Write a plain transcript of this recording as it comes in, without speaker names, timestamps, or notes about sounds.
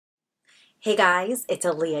Hey guys, it's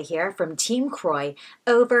Aaliyah here from Team Croy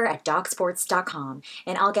over at DocSports.com,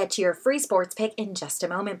 and I'll get to your free sports pick in just a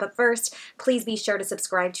moment. But first, please be sure to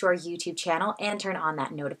subscribe to our YouTube channel and turn on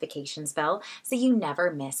that notifications bell so you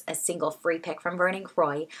never miss a single free pick from Vernon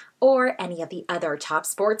Croy or any of the other top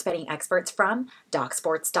sports betting experts from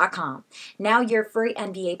DocSports.com. Now, your free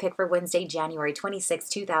NBA pick for Wednesday, January 26,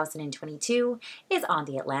 2022 is on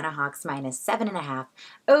the Atlanta Hawks -7.5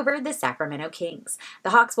 over the Sacramento Kings. The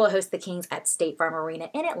Hawks will host the Kings at State Farm Arena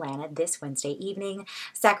in Atlanta this Wednesday evening.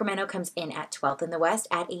 Sacramento comes in at 12th in the West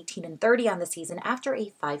at 18-30 on the season after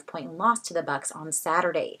a 5-point loss to the Bucks on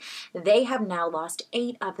Saturday. They have now lost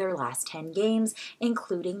 8 of their last 10 games,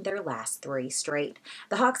 including their last 3 straight.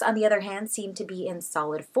 The Hawks, on the other hand, seem to be in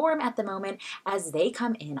solid form at the moment as they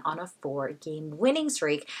come in on a 4-game winning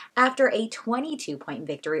streak after a 22-point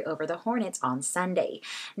victory over the Hornets on Sunday.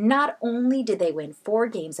 Not only did they win 4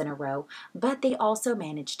 games in a row, but they also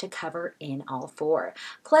managed to cover in all 4.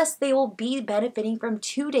 Plus, they will be benefiting from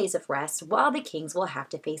 2 days of rest while the Kings will have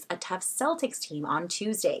to face a tough Celtics team on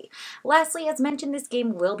Tuesday. Lastly, as mentioned, this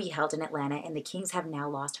game will be held in Atlanta, and the Kings have now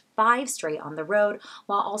lost 5 straight on the road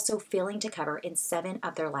while also failing to cover in 7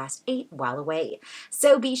 of their last 8 while away.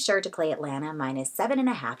 So be sure to play Atlanta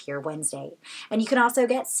 -7.5 here Wednesday. And you can also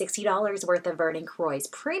get $60 worth of Vernon Croy's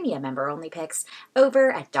premium member-only picks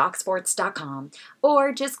over at DocSports.com,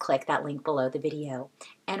 or just click that link below the video.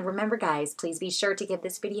 And remember guys, please be sure to give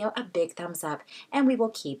this video a big thumbs up, and we will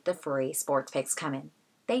keep the free sports picks coming.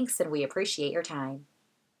 Thanks, and we appreciate your time.